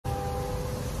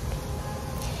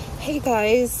Hey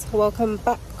guys, welcome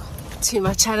back to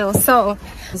my channel. So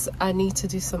I need to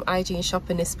do some hygiene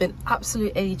shopping. It's been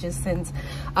absolute ages since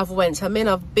I've went.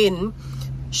 I've been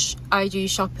hygiene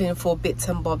shopping for bits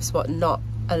and bobs, but not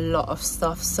a lot of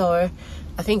stuff. So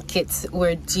I think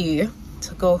we're due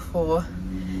to go for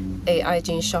a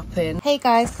hygiene shopping. Hey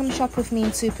guys, come shop with me in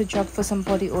Superdrug for some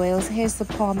body oils. Here's the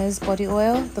Palmer's body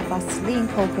oil, the Vaseline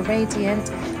Cocoa Radiant,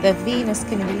 the Venus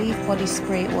Skin Relief body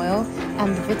spray oil,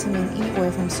 and the vitamin E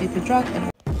oil from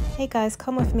Superdrug. Hey guys,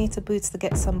 come with me to Boots to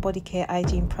get some body care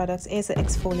hygiene products. Here's an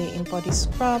exfoliating body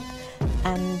scrub,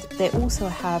 and they also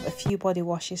have a few body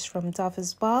washes from Dove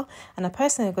as well. And I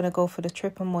personally am going to go for the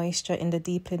triple moisture in the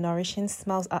deeply nourishing,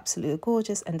 smells absolutely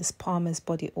gorgeous, and this Palmer's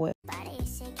body oil.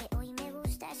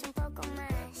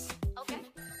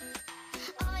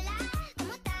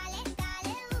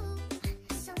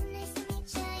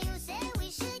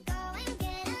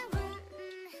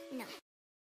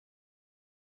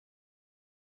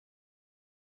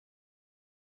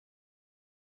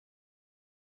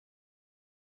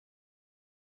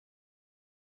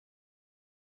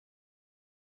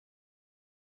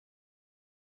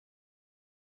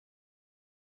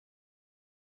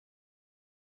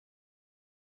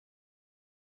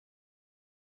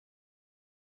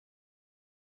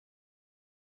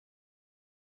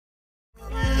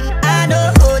 I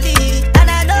know